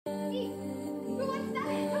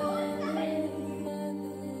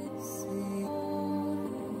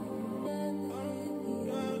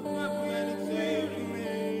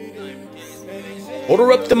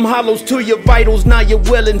Order up them hollows to your vitals, now you're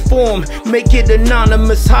well informed. Make it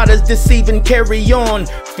anonymous, how does this even carry on?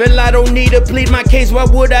 Feel I don't need to plead my case, why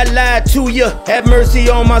would I lie to you? Have mercy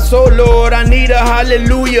on my soul, Lord, I need a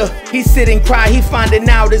hallelujah. He sit and cry, he finding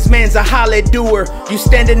out this man's a holly doer. You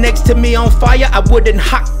standing next to me on fire, I wouldn't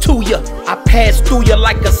hock to you. I pass through you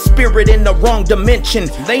like a spirit in the wrong dimension.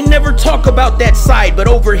 They never talk about that side, but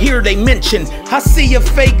over here they mention. I see your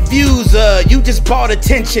fake views, you just bought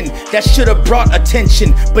attention. That should've brought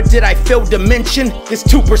attention, but did I fail to mention? This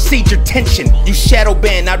two-procedure tension. You shadow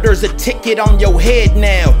banned, now there's a ticket on your head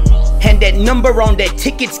now. And that number on that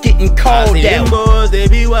ticket's getting called out. Them boys, they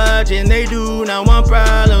be watching, they do not want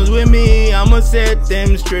problems with me, I'ma set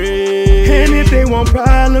them straight. And if they want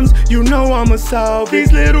problems, you know I'ma solve it.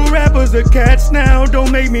 These little rappers are cats now,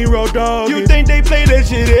 don't make me raw dog. You think they play that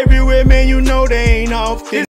shit everywhere, man, you know they ain't off it.